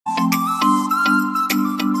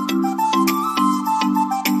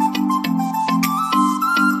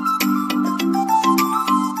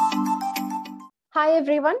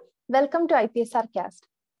everyone, welcome to IPSR Cast.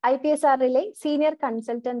 IPSR-ലെ Senior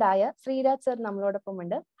Consultant ആയ Sreeraj Sir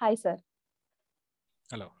നമ്മളോടൊപ്പമുണ്ട്. Hi Sir.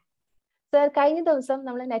 Hello. Sir, കഴിഞ്ഞ ദിവസം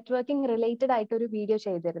നമ്മൾ networking related ആയിട്ട് ഒരു വീഡിയോ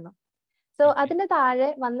ചെയ്തിരുന്നു. സോ അതിന്റെ താഴെ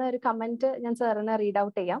വന്ന ഒരു കമന്റ് ഞാൻ സാറിന് റീഡ്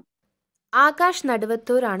ഔട്ട് ചെയ്യാം. ആകാശ്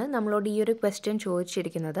നടുവത്തൂരാണ് നമ്മളോട് ഈ ഒരു ക്വസ്റ്റ്യൻ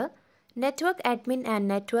ചോദിച്ചിരിക്കുന്നത്. Network admin and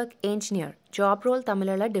network engineer job role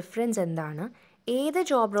തമ്മിലുള്ള ഡിഫറൻസ് എന്താണ്? ഏത്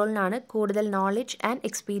ജോബ് റോളിനാണ് കൂടുതൽ നോളജ് ആൻഡ്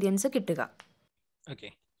എക്സ്പീരിയൻസ് കിട്ടുക? ഓക്കെ,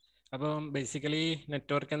 അപ്പം ബേസിക്കലി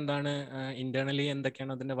നെറ്റ്വർക്ക് എന്താണ്, ഇന്റേണലി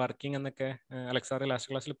എന്തൊക്കെയാണ് അതിന്റെ വർക്കിംഗ് എന്നൊക്കെ അലക്സാറ് ലാസ്റ്റ്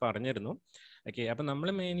ക്ലാസ്സിൽ പറഞ്ഞിരുന്നു. ഓക്കെ, അപ്പം നമ്മൾ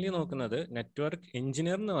മെയിൻലി നോക്കുന്നത് നെറ്റ്വർക്ക്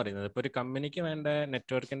എഞ്ചിനീയർ എന്ന് പറയുന്നത് ഇപ്പോൾ ഒരു കമ്പനിക്ക് വേണ്ട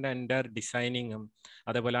നെറ്റ്വർക്കിന്റെ എൻ്റയർ ഡിസൈനിങ്ങും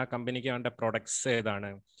അതേപോലെ ആ കമ്പനിക്ക് വേണ്ട പ്രൊഡക്ട്സ്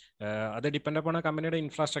ഏതാണ്, അത് ഡിപ്പെൻഡ് അപ്പോൺ ആ കമ്പനിയുടെ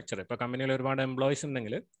ഇൻഫ്രാസ്ട്രക്ചർ. ഇപ്പോൾ കമ്പനിയിൽ ഒരുപാട് എംപ്ലോയീസ്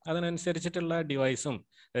ഉണ്ടെങ്കിൽ അതിനനുസരിച്ചിട്ടുള്ള ഡിവൈസും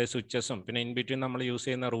സ്വിച്ചസും പിന്നെ ഇൻ ബിറ്റ്വീൻ നമ്മൾ യൂസ്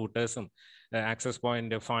ചെയ്യുന്ന റൂട്ടേഴ്സും ആക്സസ്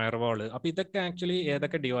പോയിന്റ്, ഫയർവാൾ, അപ്പോൾ ഇതൊക്കെ ആക്ച്വലി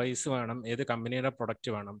ഏതൊക്കെ ഡിവൈസ് വേണം, ഏത് കമ്പനിയുടെ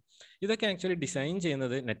പ്രൊഡക്റ്റ് വേണം, ഇതൊക്കെ ആക്ച്വലി ഡിസൈൻ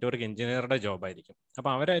ചെയ്യുന്നത് നെറ്റ്വർക്ക് എഞ്ചിനീയറുടെ ജോബായിരിക്കും.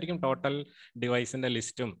 അപ്പോൾ അവരായിരിക്കും ടോട്ടൽ ഡിവൈസിന്റെ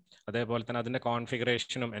ലിസ്റ്റും അതേപോലെ തന്നെ അതിന്റെ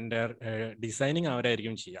കോൺഫിഗറേഷനും എൻ്റെ ഡിസൈനിങ്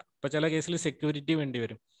അവരായിരിക്കും ചെയ്യുക. ഇപ്പോൾ ചില കേസിൽ സെക്യൂരിറ്റി വേണ്ടി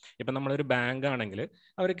വരും. ഇപ്പം നമ്മളൊരു ബാങ്ക് ആണെങ്കിൽ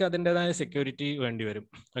അവർക്ക് അതിൻ്റെതായ സെക്യൂരിറ്റി വേണ്ടി വരും.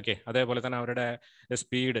 ഓക്കെ, അതേപോലെ തന്നെ അവരുടെ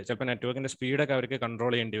സ്പീഡ്, ചിലപ്പോൾ നെറ്റ്വർക്കിന്റെ സ്പീഡൊക്കെ അവർക്ക്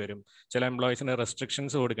കൺട്രോൾ ചെയ്യേണ്ടി വരും. ചില എംപ്ലോയീസിന്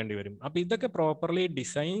റെസ്ട്രിക്ഷൻസ് കൊടുക്കേണ്ടി വരും. അപ്പോൾ ഇതൊക്കെ പ്രോപ്പർലി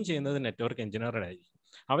ഡിസൈൻ ചെയ്യുന്നത് നെറ്റ്വർക്ക് എഞ്ചിനീയറുടെ ആയിരിക്കും.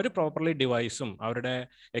 അവർ പ്രോപ്പർലി ഡിവൈസും അവരുടെ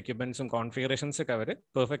എക്യുപ്മെന്റ്സും കോൺഫിഗറേഷൻസ് ഒക്കെ അവർ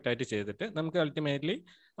പെർഫെക്റ്റ് ആയിട്ട് ചെയ്തിട്ട് നമുക്ക് അൾട്ടിമേറ്റ്ലി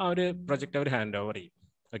ആ ഒരു പ്രൊജക്റ്റ് അവർ ഹാൻഡ് ഓവർ ചെയ്യും.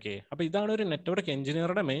 ഓക്കെ, അപ്പോൾ ഇതാണ് ഒരു നെറ്റ്വർക്ക്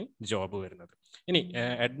എഞ്ചിനീയറുടെ മെയിൻ ജോബ് വരുന്നത്. ഇനി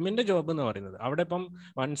അഡ്മിൻ്റെ ജോബ് എന്ന് പറയുന്നത്, അവിടെ ഇപ്പം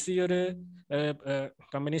വൺസ് ഈ ഒരു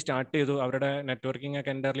കമ്പനി സ്റ്റാർട്ട് ചെയ്തു, അവരുടെ നെറ്റ്വർക്കിംഗ്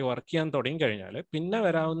ഒക്കെ എൻ്റയർലി വർക്ക് ചെയ്യാൻ തുടങ്ങി കഴിഞ്ഞാൽ പിന്നെ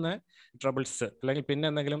വരാവുന്ന ട്രബിൾസ് അല്ലെങ്കിൽ പിന്നെ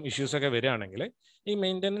എന്തെങ്കിലും ഇഷ്യൂസ് ഒക്കെ വരികയാണെങ്കിൽ ഈ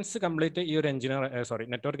മെയിൻ്റനൻസ് കംപ്ലീറ്റ് ഈ ഒരു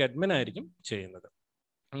നെറ്റ്വർക്ക് അഡ്മിൻ ആയിരിക്കും ചെയ്യുന്നത്.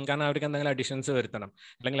 കാരണം അവർക്ക് എന്തെങ്കിലും അഡീഷൻസ് വരുത്തണം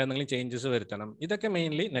അല്ലെങ്കിൽ എന്തെങ്കിലും ചേഞ്ചസ് വരുത്തണം. ഇതൊക്കെ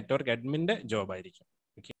മെയിൻലി നെറ്റ്വർക്ക് അഡ്മിൻ്റെ ജോബായിരിക്കും.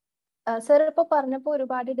 സർ ഇപ്പോൾ പറഞ്ഞപ്പോൾ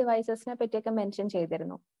ഒരുപാട് ഡിവൈസസിനെ പറ്റിയൊക്കെ മെൻഷൻ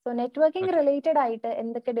ചെയ്തിരുന്നു. സോ നെറ്റ്വർക്കിംഗ് റിലേറ്റഡ് ആയിട്ട്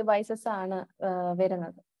എന്തൊക്കെ ഡിവൈസസ് ആണ്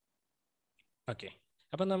വരുന്നത്? ഓക്കെ,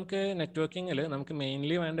 അപ്പം നമുക്ക് നെറ്റ്വർക്കിങ്ങിൽ നമുക്ക്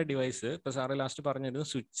മെയിൻലി വേണ്ട ഡിവൈസ്, ഇപ്പോൾ സാറ് ലാസ്റ്റ് പറഞ്ഞത്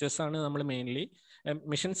സ്വിച്ചസ് ആണ്. നമ്മൾ മെയിൻലി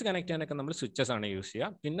മെഷീൻസ് കണക്ട് ചെയ്യാനൊക്കെ നമ്മൾ സ്വിച്ചസ് ആണ് യൂസ്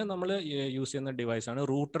ചെയ്യുക. പിന്നെ നമ്മൾ യൂസ് ചെയ്യുന്ന ഡിവൈസാണ്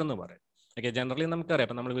റൂട്ടർ എന്ന് പറയും. ഓക്കെ, ജനറലി നമുക്കറിയാം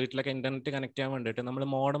ഇപ്പം നമ്മൾ വീട്ടിലൊക്കെ ഇന്റർനെറ്റ് കണക്ട് ചെയ്യാൻ വേണ്ടിയിട്ട് നമ്മൾ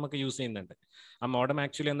മോഡം ഒക്കെ യൂസ് ചെയ്യുന്നുണ്ട്. ആ മോഡം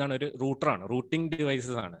ആക്ച്വലി എന്താണ്, ഒരു റൂട്ടറാണ്, റൂട്ടിംഗ്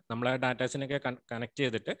ഡിവൈസസ് ആണ്. നമ്മളെ ഡാറ്റാസിനൊക്കെ കണക്ട്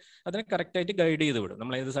ചെയ്തിട്ട് അതിനെ കറക്റ്റായിട്ട് ഗൈഡ് ചെയ്ത് വിടും.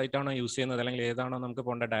 നമ്മൾ ഏത് സൈറ്റാണോ യൂസ് ചെയ്യുന്നത് അല്ലെങ്കിൽ ഏതാണോ നമുക്ക്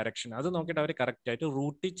പോകേണ്ട ഡയറക്ഷൻ അത് നോക്കിയിട്ട് അവർ കറക്റ്റായിട്ട്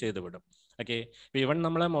റൂട്ട് ചെയ്ത് വിടും. ഓക്കെ, ഇപ്പോൾ ഈവൻ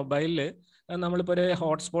നമ്മളെ മൊബൈലിൽ നമ്മളിപ്പോൾ ഒരു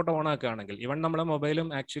ഹോട്ട്സ്പോട്ട് ഓൺ ആക്കുകയാണെങ്കിൽ ഈവൻ നമ്മളെ മൊബൈലും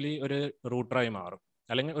ആക്ച്വലി ഒരു റൂട്ടറായി മാറും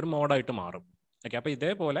അല്ലെങ്കിൽ ഒരു മോഡായിട്ട് മാറും. ഓക്കെ, അപ്പോൾ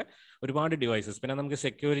ഇതേപോലെ ഒരുപാട് ഡിവൈസസ്. പിന്നെ നമുക്ക്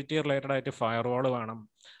സെക്യൂരിറ്റി റിലേറ്റഡ് ആയിട്ട് ഫയർവാൾ വേണം.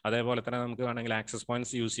 അതേപോലെ തന്നെ നമുക്ക് വേണമെങ്കിൽ ആക്സസ്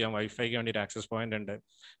പോയിന്റ്സ് യൂസ് ചെയ്യാം. വൈഫൈക്ക് വേണ്ടിയിട്ട് ആക്സസ് പോയിന്റ് ഉണ്ട്.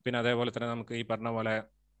 പിന്നെ അതേപോലെ തന്നെ നമുക്ക് ഈ പറഞ്ഞ പോലെ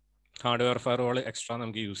ഹാർഡ്വെയർ ഫയർവാൾ എക്സ്ട്രാ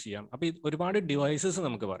നമുക്ക് യൂസ് ചെയ്യാം. അപ്പോൾ ഈ ഒരുപാട് ഡിവൈസസ്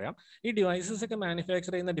നമുക്ക് പറയാം. ഈ ഡിവൈസസ് ഒക്കെ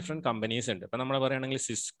മാനുഫാക്ചർ ചെയ്യുന്ന ഡിഫറെൻറ്റ് കമ്പനീസ് ഉണ്ട്. ഇപ്പം നമ്മൾ പറയുകയാണെങ്കിൽ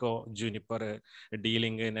സിസ്കോ, ജൂനിപ്പർ,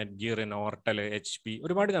 ഡീലിങ്ക്, നെറ്റ്ഗിയർ, നോർട്ടൽ, HP,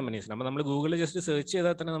 ഒരുപാട് കമ്പനീസ് ഉണ്ട്. അപ്പോൾ നമ്മൾ ഗൂഗിളിൽ ജസ്റ്റ് സെർച്ച്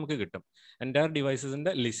ചെയ്താൽ തന്നെ നമുക്ക് കിട്ടും, എൻ്റയർ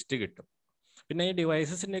ഡിവൈസസിൻ്റെ ലിസ്റ്റ് കിട്ടും. പിന്നെ ഈ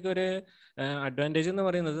ഡിവൈസസിൻ്റെ ഒക്കെ ഒരു അഡ്വാൻറ്റേജ് എന്ന്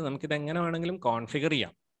പറയുന്നത് നമുക്കിത് എങ്ങനെ വേണമെങ്കിലും കോൺഫിഗർ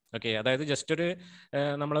ചെയ്യാം. ഓക്കെ, അതായത് ജസ്റ്റ് ഒരു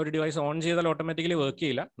നമ്മളൊരു ഡിവൈസ് ഓൺ ചെയ്താൽ ഓട്ടോമാറ്റിക്കലി വർക്ക്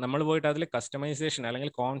ചെയ്യില്ല. നമ്മൾ പോയിട്ട് അതിൽ കസ്റ്റമൈസേഷൻ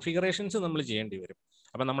അല്ലെങ്കിൽ കോൺഫിഗറേഷൻസ് നമ്മൾ ചെയ്യേണ്ടി വരും.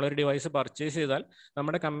 അപ്പം നമ്മളൊരു ഡിവൈസ് പർച്ചേസ് ചെയ്താൽ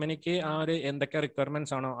നമ്മുടെ കമ്പനിക്ക് ആ ഒരു എന്തൊക്കെ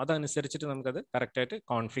റിക്വയർമെന്റ്സ് ആണോ അതനുസരിച്ചിട്ട് നമുക്കത് കറക്റ്റായിട്ട്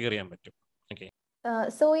കോൺഫിഗർ ചെയ്യാൻ പറ്റും. ഓക്കെ,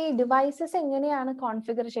 സോ ഈ ഡിവൈസസ് എങ്ങനെയാണ്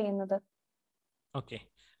കോൺഫിഗർ ചെയ്യുന്നത്? ഓക്കെ,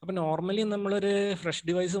 അപ്പോൾ നോർമലി നമ്മളൊരു ഫ്രഷ്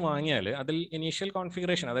ഡിവൈസ് വാങ്ങിയാൽ അതിൽ ഇനീഷ്യൽ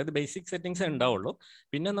കോൺഫിഗറേഷൻ, അതായത് ബേസിക് സെറ്റിംഗ്സ് ഉണ്ടാവുള്ളൂ.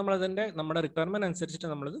 പിന്നെ നമ്മുടെ റിക്വയർമെന്റ് അനുസരിച്ചിട്ട്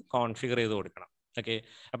നമ്മളത് കോൺഫിഗർ ചെയ്ത് കൊടുക്കണം. ഓക്കെ,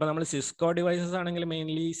 അപ്പോൾ നമ്മൾ സിസ്കോ ഡിവൈസസ് ആണെങ്കിൽ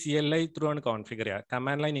മെയിൻലി CLI ത്രൂ ആണ് കോൺഫിഗർ ചെയ്യുക.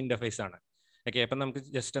 കമാൻഡ് ലൈൻ ഇന്റർഫേസ് ആണ്. ഓക്കെ, അപ്പം നമുക്ക്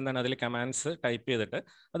ജസ്റ്റ് എന്താണ് അതിൽ കമാൻഡ്സ് ടൈപ്പ് ചെയ്തിട്ട്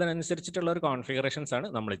അതിനനുസരിച്ചിട്ടുള്ള ഒരു കോൺഫിഗറേഷൻസ് ആണ്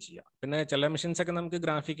നമ്മൾ ചെയ്യുക. പിന്നെ ചില മെഷീൻസ് ഒക്കെ നമുക്ക്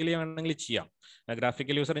ഗ്രാഫിക്കലി ആണെങ്കിൽ ചെയ്യാം.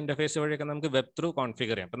 ഗ്രാഫിക്കൽ യൂസർ ഇന്റർഫേസ് വഴിയൊക്കെ നമുക്ക് വെബ് ത്രൂ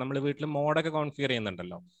കോൺഫിഗർ ചെയ്യാം. അപ്പം നമ്മൾ വീട്ടിൽ മോഡൊക്കെ കോൺഫിഗർ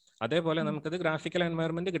ചെയ്യുന്നുണ്ടല്ലോ, അതേപോലെ നമുക്കത് ഗ്രാഫിക്കൽ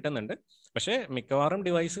എൻവയറമെന്റ് കിട്ടുന്നുണ്ട്. പക്ഷേ മിക്കവാറും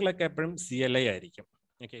ഡിവൈസുകളൊക്കെ എപ്പോഴും CLI ആയിരിക്കും.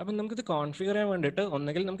 ഓക്കെ, അപ്പം നമുക്കിത് കോൺഫിഗർ ചെയ്യാൻ വേണ്ടിയിട്ട്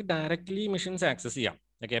ഒന്നെങ്കിൽ നമുക്ക് ഡയറക്റ്റ്ലി മെഷീൻസ് ആക്സസ് ചെയ്യാം.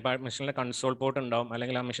 ഓക്കെ, അപ്പോൾ മെഷീനിലെ കൺസോൾ പോർട്ട് ഉണ്ടാവും,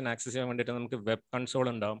 അല്ലെങ്കിൽ ആ മെഷീൻ ആക്സസ് ചെയ്യാൻ വേണ്ടിയിട്ട് നമുക്ക് വെബ് കൺസോൾ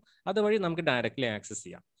ഉണ്ടാവും. അതുവഴി നമുക്ക് ഡയറക്റ്റ്ലി ആക്സസ്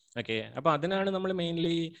ചെയ്യാം. ഓക്കെ, അപ്പോൾ അതിനാണ് നമ്മൾ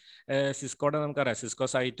മെയിൻലി സിസ്കോയുടെ നമുക്കറിയാം, സിസ്കോ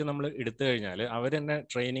സൈറ്റ് നമ്മൾ എടുത്തു കഴിഞ്ഞാൽ അവർ തന്നെ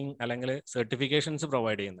ട്രെയിനിങ് അല്ലെങ്കിൽ സർട്ടിഫിക്കേഷൻസ്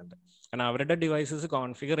പ്രൊവൈഡ് ചെയ്യുന്നുണ്ട്. കാരണം അവരുടെ ഡിവൈസസ്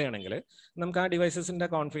കോൺഫിഗർ ചെയ്യണമെങ്കിൽ നമുക്ക് ആ ഡിവൈസസിൻ്റെ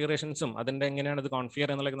കോൺഫിഗറേഷൻസും അതിൻ്റെ എങ്ങനെയാണ് ഇത്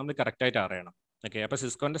കോൺഫിഗർ എന്നുള്ളത് നമ്മൾ കറക്റ്റായിട്ട് അറിയണം. ഓക്കെ, അപ്പോൾ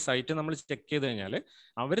സിസ്കോന്റെ സൈറ്റ് നമ്മൾ ചെക്ക് ചെയ്ത് കഴിഞ്ഞാൽ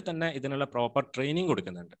അവർ തന്നെ ഇതിനുള്ള പ്രോപ്പർ ട്രെയിനിങ്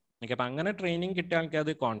കൊടുക്കുന്നുണ്ട്. ഓക്കെ, അപ്പോൾ അങ്ങനെ ട്രെയിനിങ് കിട്ടിയ ആൾക്ക്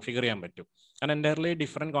അത് കോൺഫിഗർ ചെയ്യാൻ പറ്റും. കാരണം എൻ്റയർലി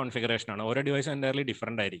ഡിഫറെൻറ്റ് കോൺഫിഗറേഷൻ ആണ്, ഓരോ ഡിവൈസും എൻ്റയർലി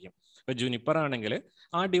ഡിഫറെൻ്റ് ആയിരിക്കും. ഇപ്പോൾ ജൂനിപ്പർ ആണെങ്കിൽ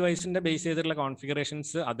ആ ഡിവൈസിൻ്റെ ബേസ് ചെയ്തിട്ടുള്ള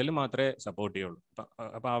കോൺഫിഗറേഷൻസ് അതിൽ മാത്രമേ സപ്പോർട്ട് ചെയ്യുള്ളൂ.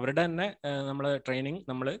 അപ്പോൾ അവരുടെ തന്നെ നമ്മൾ ട്രെയിനിങ്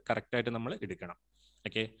നമ്മൾ കറക്റ്റായിട്ട് നമ്മൾ എടുക്കണം.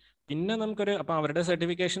 ഓക്കെ. പിന്നെ നമുക്കൊരു അപ്പോൾ അവരുടെ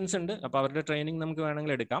സർട്ടിഫിക്കേഷൻസ് ഉണ്ട്, അപ്പോൾ അവരുടെ ട്രെയിനിങ് നമുക്ക്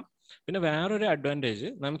വേണമെങ്കിൽ എടുക്കാം. പിന്നെ വേറൊരു അഡ്വാൻറ്റേജ്,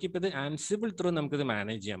 നമുക്കിപ്പോൾ ഇത് ആൻസിബിൾ ത്രൂ നമുക്കിത്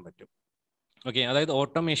മാനേജ് ചെയ്യാൻ പറ്റും. ഓക്കെ, അതായത്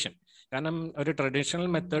ഓട്ടോമേഷൻ. കാരണം ഒരു ട്രഡീഷണൽ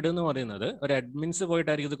മെത്തേഡ് എന്ന് പറയുന്നത് ഒരു അഡ്മിൻസ്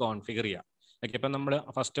പോയിട്ടായിരിക്കും ഇത് കോൺഫിഗർ ചെയ്യുക. ഓക്കെ, ഇപ്പം നമ്മൾ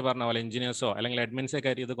ഫസ്റ്റ് പറഞ്ഞ പോലെ എഞ്ചിനീയേഴ്സോ അല്ലെങ്കിൽ അഡ്മിൻസോ ഒക്കെ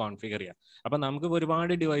ആയിരിക്കും ഇത് കോൺഫിഗർ ചെയ്യുക. അപ്പം നമുക്ക്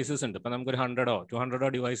ഒരുപാട് ഡിവൈസസ് ഉണ്ട്. ഇപ്പം നമുക്കൊരു 100 200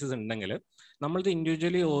 ഡിവൈസസ് ഉണ്ടെങ്കിൽ നമ്മളിത്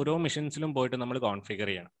ഇൻഡിവിജ്വലി ഓരോ മെഷീൻസിലും പോയിട്ട് നമ്മൾ കോൺഫിഗർ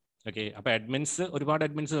ചെയ്യണം. ഓക്കെ, അപ്പോൾ ഒരുപാട്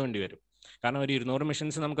അഡ്മിൻസ് വേണ്ടി വരും. കാരണം ഒരു 200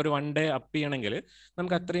 മെഷീൻസ് നമുക്കൊരു 1 ഡേ അപ്പ് ചെയ്യണമെങ്കിൽ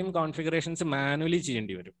നമുക്ക് അത്രയും കോൺഫിഗറേഷൻസ് മാനുവലി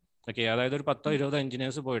ചെയ്യേണ്ടി വരും. ഓക്കെ, അതായത് ഒരു 10 20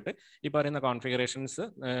 എഞ്ചിനീയേഴ്സ് പോയിട്ട് ഈ പറയുന്ന കോൺഫിഗറേഷൻസ്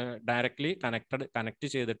ഡയറക്ട്ലി കണക്ട്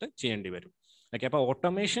ചെയ്തിട്ട് ചെയ്യേണ്ടി വരും. ഓക്കെ, അപ്പോൾ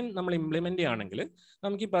ഓട്ടോമേഷൻ നമ്മൾ ഇംപ്ലിമെന്റ് ചെയ്യുകയാണെങ്കിൽ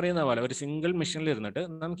നമുക്ക് ഈ പറയുന്ന പോലെ ഒരു സിംഗിൾ മെഷീനിൽ ഇരുന്നിട്ട്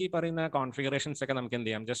നമുക്ക് ഈ പറയുന്ന കോൺഫിഗറേഷൻസ് ഒക്കെ നമുക്ക് എന്ത്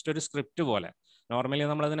ചെയ്യാം, ജസ്റ്റ് ഒരു സ്ക്രിപ്റ്റ് പോലെ. നോർമലി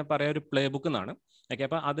നമ്മൾ അതിനെ പറയാം ഒരു പ്ലേ ബുക്ക് എന്നാണ്. ഓക്കെ,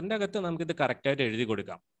 അപ്പോൾ അതിൻ്റെ അകത്ത് നമുക്കിത് കറക്റ്റായിട്ട് എഴുതി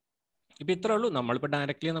കൊടുക്കാം. ഇപ്പം ഇത്രേ ഉള്ളൂ. നമ്മളിപ്പോൾ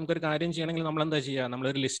ഡയറക്റ്റ്ലി നമുക്കൊരു കാര്യം ചെയ്യണമെങ്കിൽ നമ്മൾ എന്താ ചെയ്യുക,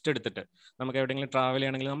 നമ്മളൊരു ലിസ്റ്റ് എടുത്തിട്ട് നമുക്ക് എവിടെയെങ്കിലും ട്രാവൽ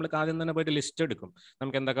ചെയ്യണമെങ്കിൽ നമ്മൾ ആദ്യം തന്നെ പോയിട്ട് ലിസ്റ്റ് എടുക്കും.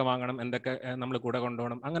 നമുക്ക് എന്തൊക്കെ വാങ്ങണം, എന്തൊക്കെ നമ്മൾ കൂടെ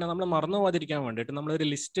കൊണ്ടുപോകണം, അങ്ങനെ നമ്മൾ മറന്നു പോകാതിരിക്കാൻ വേണ്ടിയിട്ട് നമ്മളൊരു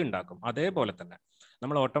ലിസ്റ്റ് ഉണ്ടാക്കും. അതേപോലെ തന്നെ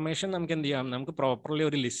നമ്മൾ ഓട്ടോമേഷൻ നമുക്ക് എന്ത് ചെയ്യാം, നമുക്ക് പ്രോപ്പർലി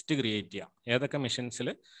ഒരു ലിസ്റ്റ് ക്രിയേറ്റ് ചെയ്യാം. ഏതൊക്കെ മെഷീൻസിൽ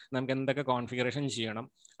നമുക്ക് എന്തൊക്കെ കോൺഫിഗറേഷൻ ചെയ്യണം,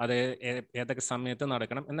 അത് ഏതൊക്കെ സമയത്ത്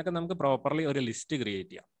നടക്കണം എന്നൊക്കെ നമുക്ക് പ്രോപ്പർലി ഒരു ലിസ്റ്റ്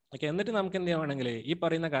ക്രിയേറ്റ് ചെയ്യാം. ഓക്കെ, എന്നിട്ട് നമുക്ക് എന്ത് ചെയ്യുകയാണെങ്കിൽ ഈ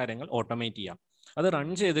പറയുന്ന കാര്യങ്ങൾ ഓട്ടോമേറ്റ് ചെയ്യാം. അത് റൺ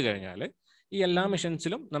ചെയ്ത് കഴിഞ്ഞാൽ ഈ എല്ലാ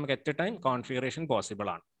മെഷീൻസിലും നമുക്ക് at A time configuration possible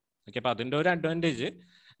ആണ്. ഓക്കെ, അപ്പോൾ അതിൻ്റെ ഒരു അഡ്വാൻറ്റേജ്,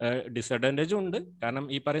 ഡിസഡ്വാൻറ്റേജും ഉണ്ട്. കാരണം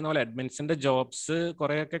ഈ പറയുന്ന പോലെ അഡ്മിൻസിൻ്റെ ജോബ്സ്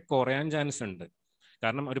കുറേയൊക്കെ കുറയാൻ ചാൻസ് ഉണ്ട്.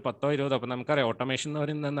 കാരണം ഒരു 10 20, അപ്പോൾ നമുക്കറിയാം ഓട്ടോമേഷൻ എന്ന്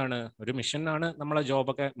പറയുന്നത് എന്താണ്, ഒരു മെഷീനാണ് നമ്മളെ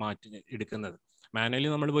ജോബൊക്കെ മാറ്റി എടുക്കുന്നത്.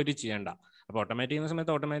 മാനുവലി നമ്മൾ പോയിട്ട് ചെയ്യേണ്ട. അപ്പോൾ ഓട്ടോമാറ്റിക് ചെയ്യുന്ന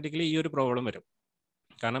സമയത്ത് ഓട്ടോമാറ്റിക്കലി ഈ ഒരു പ്രോബ്ലം വരും.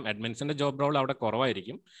 കാരണം അഡ്മിൻസിന്റെ ജോബ് റോൾ അവിടെ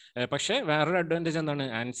കുറവായിരിക്കും. പക്ഷേ വേറൊരു അഡ്വാൻറ്റേജ് എന്താണ്,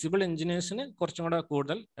 ആൻസിബിൾ എഞ്ചിനീയേഴ്സിന് കുറച്ചും കൂടെ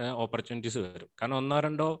കൂടുതൽ ഓപ്പർച്യൂണിറ്റീസ് വരും. കാരണം 1 or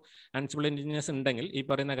 2 ആൻസിബിൾ എഞ്ചിനീയേഴ്സ് ഉണ്ടെങ്കിൽ ഈ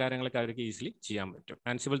പറയുന്ന കാര്യങ്ങളൊക്കെ അവർക്ക് ഈസിലി ചെയ്യാൻ പറ്റും.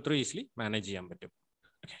 ആൻസിബിൾ ത്രൂ ഈസിലി മാനേജ് ചെയ്യാൻ പറ്റും.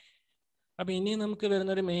 അപ്പോൾ ഇനി നമുക്ക്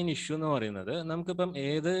വരുന്നൊരു മെയിൻ ഇഷ്യൂ എന്ന് പറയുന്നത്, നമുക്കിപ്പം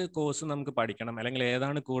ഏത് കോഴ്സ് നമുക്ക് പഠിക്കണം അല്ലെങ്കിൽ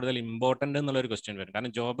ഏതാണ് കൂടുതൽ ഇമ്പോർട്ടൻ്റ് എന്നുള്ളൊരു ക്വസ്റ്റ്യൻ വരും.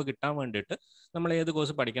 കാരണം ജോബ് കിട്ടാൻ വേണ്ടിയിട്ട് നമ്മൾ ഏത്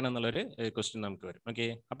കോഴ്സ് പഠിക്കണം എന്നുള്ളൊരു ക്വസ്റ്റ്യൻ നമുക്ക് വരും. ഓക്കെ,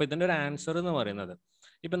 അപ്പോൾ ഇതിൻ്റെ ഒരു ആൻസർ എന്ന് പറയുന്നത്,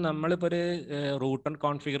 ഇപ്പം നമ്മളിപ്പോൾ ഒരു റൂട്ടർ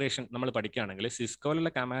കോൺഫിഗറേഷൻ നമ്മൾ പഠിക്കുകയാണെങ്കിൽ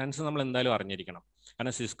സിസ്കോയിലുള്ള കമാൻഡ്സ് നമ്മൾ എന്തായാലും അറിഞ്ഞിരിക്കണം.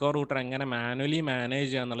 കാരണം സിസ്കോ റൂട്ടർ എങ്ങനെ മാനുവലി മാനേജ്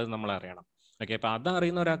ചെയ്യുക എന്നുള്ളത് നമ്മൾ അറിയണം. ഓക്കെ, അപ്പോൾ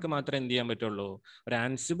അതറിയുന്ന ഒരാൾക്ക് മാത്രമേ എന്ത് ചെയ്യാൻ പറ്റുള്ളൂ, ഒരു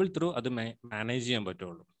ആൻസിബിൾ ത്രൂ അത് മാനേജ് ചെയ്യാൻ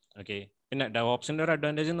പറ്റുള്ളൂ. ഓക്കെ, പിന്നെ ഡെവോപ്സിന്റെ ഒരു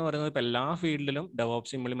അഡ്വാൻറ്റേജ് എന്ന് പറയുന്നത് ഇപ്പോൾ എല്ലാ ഫീൽഡിലും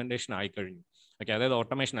ഡെവോപ്സ് ഇംപ്ലിമെന്റേഷൻ ആയി കഴിഞ്ഞു. ഓക്കെ, അതായത്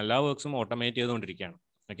ഓട്ടോമേഷൻ എല്ലാ വർക്ക്സും ഓട്ടോമേറ്റ് ചെയ്തുകൊണ്ടിരിക്കുകയാണ്.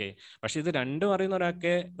 ഓക്കെ, പക്ഷേ ഇത് രണ്ടും അറിയുന്ന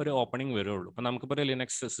ഒരാൾക്ക് ഒരു ഓപ്പണിംഗ് വരുള്ളൂ. ഇപ്പം നമുക്കിപ്പോൾ ഒരു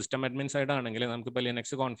ലിനക്സ് സിസ്റ്റം അഡ്മിൻ സൈഡ് ആണെങ്കിൽ നമുക്കിപ്പോൾ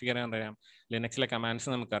ലിനക്സ് കോൺഫിഗർ ചെയ്യാൻ അറിയാം, ലിനക്സിലെ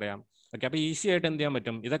കമാൻഡ്സ് നമുക്കറിയാം. ഓക്കെ, അപ്പോൾ ഈസി ആയിട്ട് എന്ത് ചെയ്യാൻ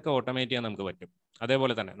പറ്റും, ഇതൊക്കെ ഓട്ടോമേറ്റ് ചെയ്യാൻ നമുക്ക് പറ്റും.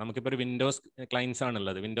 അതേപോലെ തന്നെ നമുക്കിപ്പോൾ ഒരു വിൻഡോസ് ക്ലയൻസ്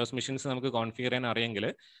ആണുള്ളത്, വിൻഡോസ് മെഷീൻസ് നമുക്ക് കോൺഫിഗർ ചെയ്യാൻ അറിയെങ്കിൽ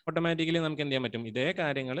ഓട്ടോമാറ്റിക്കലി നമുക്ക് എന്ത് ചെയ്യാൻ പറ്റും, ഇതേ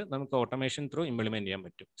കാര്യങ്ങൾ നമുക്ക് ഓട്ടോമേഷൻ ത്രൂ ഇംപ്ലിമെന്റ് ചെയ്യാൻ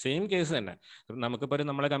പറ്റും. സെയിം കേസ് തന്നെ നമുക്കിപ്പോൾ ഒരു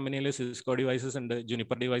നമ്മുടെ കമ്പനിയിൽ സിസ്കോ ഡിവൈസസ് ഉണ്ട്,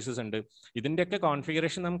 ജുനിപ്പർ ഡിവൈസസ് ഉണ്ട്. ഇതിൻ്റെയൊക്കെ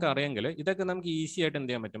കോൺഫിഗറേഷൻ നമുക്ക് അറിയെങ്കിൽ ഇതൊക്കെ നമുക്ക് ഈസി ആയിട്ട് എന്ത്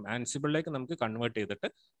ചെയ്യാൻ പറ്റും, ആൻസിബിളിലേക്ക് നമുക്ക് കൺവേർട്ട് ചെയ്തിട്ട്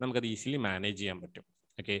നമുക്കത് ഈസിലി മാനേജ് ചെയ്യാൻ പറ്റും.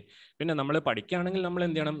 ഓക്കെ, പിന്നെ നമ്മൾ പഠിക്കുകയാണെങ്കിൽ നമ്മൾ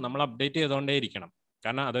എന്ത് ചെയ്യണം, നമ്മൾ അപ്ഡേറ്റ് ചെയ്തുകൊണ്ടേ ഇരിക്കണം.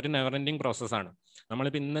 കാരണം അതൊരു നെവർ എൻഡിങ് പ്രോസസ്സാണ്.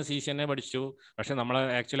 നമ്മളിപ്പോൾ ഇന്ന് CCNA പഠിച്ചു, പക്ഷേ നമ്മൾ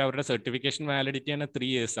ആക്ച്വലി അവരുടെ സർട്ടിഫിക്കേഷൻ വാലിഡിറ്റി തന്നെ 3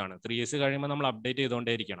 years ആണ്. 3 years കഴിയുമ്പോൾ നമ്മൾ അപ്ഡേറ്റ്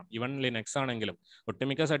ചെയ്തുകൊണ്ടേ ഇരിക്കണം. ഈവൻ ലിനക്സ് ആണെങ്കിലും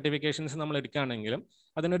ഒട്ടുമിക്ക സർട്ടിഫിക്കേഷൻസ് നമ്മൾ എടുക്കുകയാണെങ്കിലും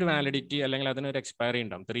അതിനൊരു വാലിഡിറ്റി അല്ലെങ്കിൽ അതിനൊരു എക്സ്പയറി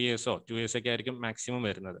ഉണ്ടാവും. 3 years 2 years ഒക്കെ ആയിരിക്കും മാക്സിമം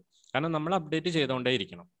വരുന്നത്. കാരണം നമ്മൾ അപ്ഡേറ്റ് ചെയ്തുകൊണ്ടേ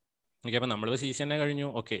ഇരിക്കണം. ഓക്കെ, അപ്പോൾ നമ്മൾ CCNA കഴിഞ്ഞു.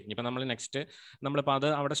 ഓക്കെ, ഇനിയിപ്പോൾ നമ്മൾ നെക്സ്റ്റ് നമ്മളിപ്പോൾ അത്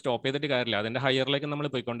അവിടെ സ്റ്റോപ്പ് ചെയ്തിട്ട് കാര്യമില്ല, അതിൻ്റെ ഹയറിലേക്ക് നമ്മൾ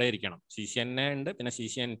പോയിക്കൊണ്ടേയിരിക്കണം. CCNA ഉണ്ട്, പിന്നെ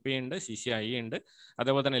CCNP ഉണ്ട്, CCI ഉണ്ട്.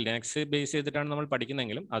 അതേപോലെ തന്നെ ലിനക്സ് ബേസ് ചെയ്തിട്ടാണ് നമ്മൾ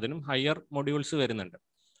പഠിക്കുന്നതെങ്കിലും അതിനും ഹയർ മൊഡ്യൂൾസ് വരുന്നുണ്ട്.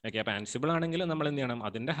 ഓക്കെ, അപ്പോൾ ആൻസിബിൾ ആണെങ്കിൽ നമ്മൾ എന്ത് ചെയ്യണം,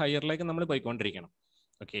 അതിൻ്റെ ഹയറിലേക്ക് നമ്മൾ പോയിക്കൊണ്ടിരിക്കണം.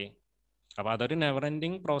 ഓക്കെ, അപ്പോൾ അതൊരു നെവർ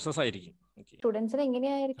എൻഡിങ് പ്രോസസ് ആയിരിക്കും. സ്റ്റുഡൻസിന്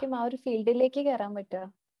എങ്ങനെയായിരിക്കും ആ ഒരു ഫീൽഡിലേക്ക് കയറാൻ പറ്റുക?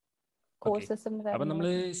 കോഴ്സസും അപ്പൊ നമ്മൾ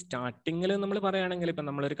സ്റ്റാർട്ടിങ്ങിൽ നമ്മൾ പറയുകയാണെങ്കിൽ ഇപ്പം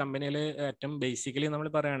നമ്മളൊരു കമ്പനിയിൽ ഏറ്റവും ബേസിക്കലി നമ്മൾ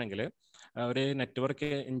പറയുകയാണെങ്കിൽ ഒരു നെറ്റ്വർക്ക്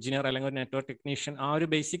എഞ്ചിനീയർ അല്ലെങ്കിൽ ഒരു നെറ്റ്വർക്ക് ടെക്നീഷ്യൻ ആ ഒരു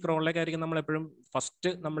ബേസിക് റോളിലേക്കായിരിക്കും നമ്മൾ എപ്പോഴും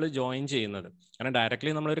ഫസ്റ്റ് നമ്മൾ ജോയിൻ ചെയ്യുന്നത്. കാരണം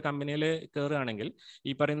ഡയറക്റ്റ്ലി നമ്മളൊരു കമ്പനിയിൽ കയറുകയാണെങ്കിൽ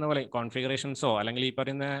ഈ പറയുന്ന പോലെ കോൺഫിഗറേഷൻസോ അല്ലെങ്കിൽ ഈ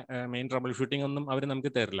പറയുന്ന മെയിൻ ട്രബിൾ ഷൂട്ടിംഗ് ഒന്നും അവർ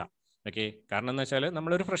നമുക്ക് തരില്ല. ഓക്കെ, കാരണം എന്ന് വെച്ചാൽ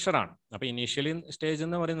നമ്മളൊരു ഫ്രഷറാണ്. അപ്പോൾ ഇനീഷ്യലി സ്റ്റേജ്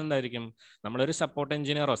എന്ന് പറയുന്നത് എന്തായിരിക്കും, നമ്മളൊരു സപ്പോർട്ട്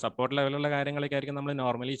എഞ്ചിനീയറോ സപ്പോർട്ട് ലെവലുള്ള കാര്യങ്ങളൊക്കെ ആയിരിക്കും നമ്മൾ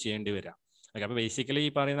നോർമലി ചെയ്യേണ്ടി വരിക. ഓക്കെ, അപ്പോൾ ബേസിക്കലി ഈ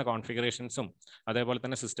പറയുന്ന കോൺഫിഗറേഷൻസും അതേപോലെ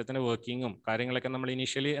തന്നെ സിസ്റ്റത്തിൻ്റെ വർക്കിങ്ങും കാര്യങ്ങളൊക്കെ നമ്മൾ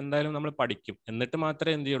ഇനീഷ്യലി എന്തായാലും നമ്മൾ പഠിക്കും. എന്നിട്ട്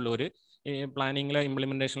മാത്രമേ എന്ത് ചെയ്യുള്ളൂ, ഒരു പ്ലാനിങ്ങിലോ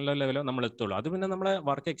ഇംപ്ലിമെൻറ്റേഷനിലോ ലെവലോ നമ്മൾ എത്തുള്ളൂ. അത് പിന്നെ നമ്മളെ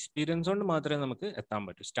വർക്ക് എക്സ്പീരിയൻസ് കൊണ്ട് മാത്രമേ നമുക്ക് എത്താൻ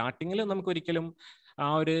പറ്റൂ. സ്റ്റാർട്ടിങ്ങിൽ നമുക്ക് ഒരിക്കലും ആ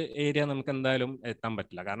ഒരു ഏരിയ നമുക്ക് എന്തായാലും എത്താൻ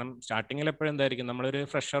പറ്റില്ല. കാരണം സ്റ്റാർട്ടിങ്ങിൽ എപ്പോഴും എന്തായിരിക്കും, നമ്മളൊരു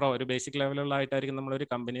ഫ്രഷറോ ഒരു ബേസിക് ലെവലുള്ള ആയിട്ടായിരിക്കും നമ്മളൊരു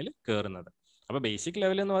കമ്പനിയിൽ കയറുന്നത്. അപ്പോൾ ബേസിക്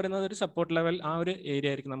ലെവൽ എന്ന് പറയുന്നത് ഒരു സപ്പോർട്ട് ലെവൽ, ആ ഒരു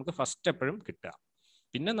ഏരിയ ആയിരിക്കും നമുക്ക് ഫസ്റ്റ് എപ്പോഴും കിട്ടുക.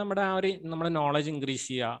 പിന്നെ നമ്മുടെ നമ്മുടെ നോളജ് ഇൻക്രീസ്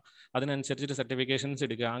ചെയ്യുക, അതിനനുസരിച്ചിട്ട് സർട്ടിഫിക്കേഷൻസ്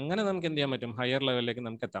എടുക്കുക, അങ്ങനെ നമുക്ക് എന്ത് ചെയ്യാൻ പറ്റും, ഹയർ ലെവലിലേക്ക്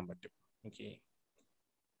നമുക്ക് എത്താൻ പറ്റും. ഓക്കെ,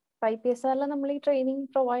 IPSRൽ നമ്മൾ ഈ ട്രെയിനിങ്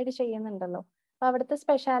പ്രൊവൈഡ് ചെയ്യുന്നുണ്ടല്ലോ. അപ്പൊ അവിടുത്തെ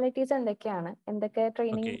സ്പെഷ്യാലിറ്റീസ് എന്തൊക്കെയാണ്, എന്തൊക്കെ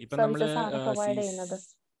ട്രെയിനിങ് സർവീസസ് ആണ് പ്രൊവൈഡ് ചെയ്യുന്നത്?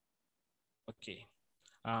 ഓക്കെ,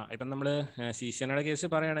 ഇപ്പം നമ്മൾ CCNA കേസ്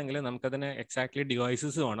പറയുകയാണെങ്കിൽ നമുക്കതിന് എക്സാക്ട്ലി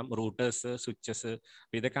ഡിവൈസസ് വേണം, റൂട്ടേഴ്സ്, സ്വിച്ചസ്.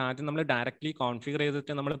 ഇതൊക്കെ ആദ്യം നമ്മൾ ഡയറക്റ്റ്ലി കോൺഫിഗർ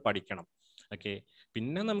ചെയ്തിട്ട് നമ്മൾ പഠിക്കണം. ഓക്കെ,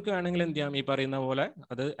 പിന്നെ നമുക്ക് വേണമെങ്കിൽ എന്ത് ചെയ്യാം, ഈ പറയുന്ന പോലെ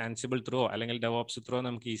അത് ആൻസിബിൾ ത്രോ അല്ലെങ്കിൽ ഡെവോപ്സ് ത്രോ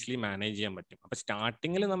നമുക്ക് ഈസിലി മാനേജ് ചെയ്യാൻ പറ്റും. അപ്പോൾ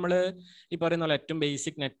സ്റ്റാർട്ടിങ്ങിൽ നമ്മൾ ഈ പറയുന്ന പോലെ ഏറ്റവും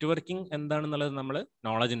ബേസിക് നെറ്റ്വർക്കിംഗ് എന്താണെന്നുള്ളത് നമ്മൾ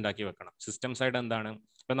നോളജ് ഉണ്ടാക്കി വെക്കണം. സിസ്റ്റം സൈഡ് എന്താണ്,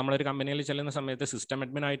 ഇപ്പം നമ്മളൊരു കമ്പനിയിൽ ചെല്ലുന്ന സമയത്ത് സിസ്റ്റം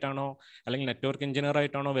അഡ്മിൻ ആയിട്ടാണോ അല്ലെങ്കിൽ നെറ്റ്വർക്ക് എഞ്ചിനീയർ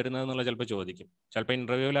ആയിട്ടാണോ വരുന്നത് എന്നുള്ളത് ചിലപ്പോൾ ചോദിക്കും. ചിലപ്പോൾ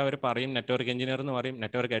ഇന്റർവ്യൂവിൽ അവർ പറയും നെറ്റ്വർക്ക് എഞ്ചിനീയർ എന്ന് പറയും,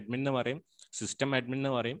 നെറ്റ്വർക്ക് അഡ്മിൻ എന്ന് പറയും, സിസ്റ്റം അഡ്മിൻ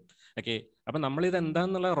എന്ന് പറയും. ഓക്കെ, അപ്പം നമ്മളിത്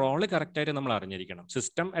എന്താണെന്നുള്ള റോള് കറക്റ്റായിട്ട് നമ്മൾ അറിഞ്ഞിരിക്കണം.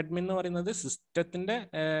 സിസ്റ്റം അഡ്മിൻ എന്ന് പറയുന്നത് സിസ്റ്റത്തിന്റെ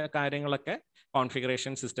കാര്യങ്ങളൊക്കെ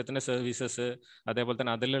കോൺഫിഗറേഷൻ, സിസ്റ്റത്തിന്റെ സർവീസസ്, അതേപോലെ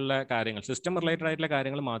തന്നെ അതിലുള്ള കാര്യങ്ങൾ, സിസ്റ്റം റിലേറ്റഡ് ആയിട്ടുള്ള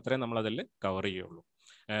കാര്യങ്ങൾ മാത്രമേ നമ്മൾ അതിൽ കവർ ചെയ്യുള്ളൂ.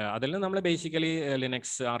 അതിൽ നമ്മൾ ബേസിക്കലി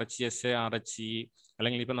ലിനക്സ്, RHS, RHE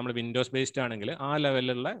അല്ലെങ്കിൽ ഇപ്പം നമ്മൾ വിൻഡോസ് ബേസ്ഡ് ആണെങ്കിൽ ആ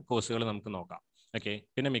ലെവലിലുള്ള കോഴ്സുകൾ നമുക്ക് നോക്കാം. ഓക്കെ,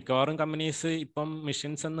 പിന്നെ മിക്കവാറും കമ്പനീസ് ഇപ്പം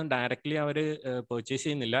മെഷീൻസ് ഒന്നും ഡയറക്റ്റ്ലി അവർ പർച്ചേസ്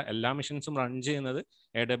ചെയ്യുന്നില്ല. എല്ലാ മെഷീൻസും റൺ ചെയ്യുന്നത്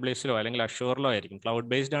AWSലോ അല്ലെങ്കിൽ അഷ്യൂറിലോ ആയിരിക്കും. ക്ലൗഡ്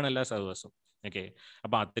ബേസ്ഡ് ആണ് എല്ലാ സർവേഴ്സും. ഓക്കെ,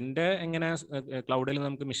 അപ്പോൾ അതിൻ്റെ എങ്ങനെ ക്ലൗഡിൽ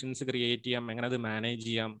നമുക്ക് മെഷീൻസ് ക്രിയേറ്റ് ചെയ്യാം, എങ്ങനെ അത് മാനേജ്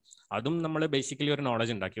ചെയ്യാം, അതും നമ്മൾ ബേസിക്കലി ഒരു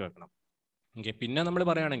നോളജ് ഉണ്ടാക്കി വെക്കണം. ഓക്കെ, പിന്നെ നമ്മൾ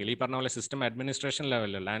പറയുകയാണെങ്കിൽ ഈ പറഞ്ഞ പോലെ സിസ്റ്റം അഡ്മിനിസ്ട്രേഷൻ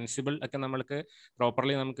ലെവലിൽ ആൻസിബിൾ ഒക്കെ നമ്മൾക്ക്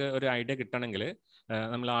പ്രോപ്പർലി നമുക്ക് ഒരു ഐഡിയ കിട്ടണമെങ്കിൽ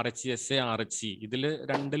നമ്മൾ RHS, RHE ഇതിൽ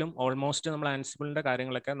രണ്ടിലും ഓൾമോസ്റ്റ് നമ്മൾ ആൻസിബിളിന്റെ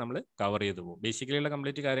കാര്യങ്ങളൊക്കെ നമ്മൾ കവർ ചെയ്തു പോകും. ബേസിക്കലി ഉള്ള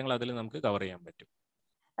കംപ്ലീറ്റ് കാര്യങ്ങൾ അതിൽ നമുക്ക് കവർ ചെയ്യാൻ പറ്റും.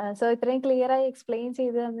 സോ ഇത്രയും ക്ലിയർ ആയി എക്സ്പ്ലെയിൻ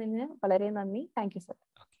ചെയ്തു തന്നതിന് വളരെ നന്ദി. Thank you sir.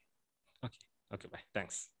 Okay, by,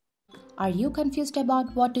 thanks. Are you confused about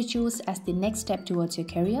what to choose as the next step towards your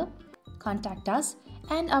career? Contact us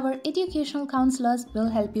and our educational counselors will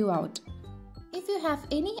help you out. If you have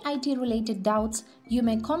any IT related doubts, you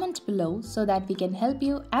may comment below so that we can help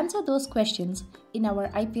you answer those questions in our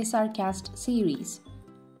IPSR Cast series.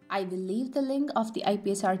 I will leave the link of the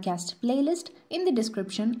IPSR Cast playlist in the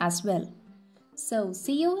description as well. So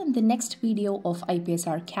see you in the next video of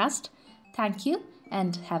IPSR Cast. Thank you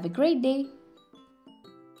and have a great day.